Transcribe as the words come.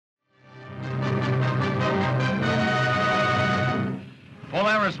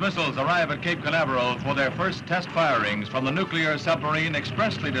Polaris missiles arrive at Cape Canaveral for their first test firings from the nuclear submarine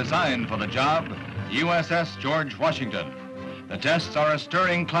expressly designed for the job, USS George Washington. The tests are a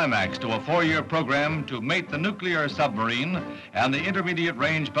stirring climax to a 4-year program to mate the nuclear submarine and the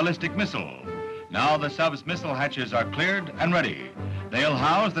intermediate-range ballistic missile. Now the sub's missile hatches are cleared and ready. They'll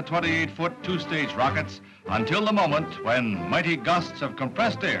house the 28-foot two-stage rockets until the moment when mighty gusts of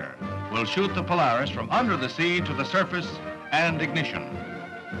compressed air will shoot the Polaris from under the sea to the surface and ignition.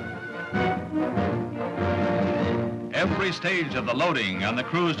 Every stage of the loading and the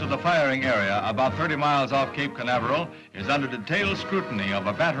cruise to the firing area about 30 miles off Cape Canaveral is under detailed scrutiny of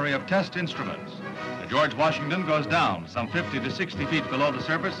a battery of test instruments. The George Washington goes down some 50 to 60 feet below the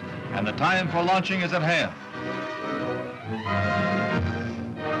surface, and the time for launching is at hand.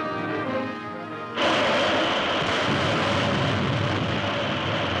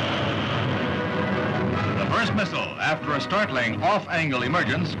 The first missile, after a startling off-angle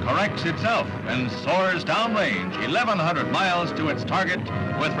emergence, corrects itself and soars downrange 1,100 miles to its target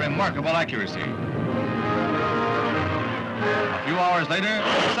with remarkable accuracy. A few hours later,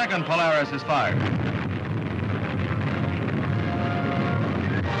 the second Polaris is fired.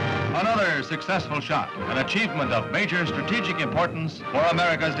 Another successful shot, an achievement of major strategic importance for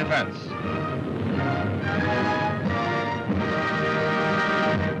America's defense.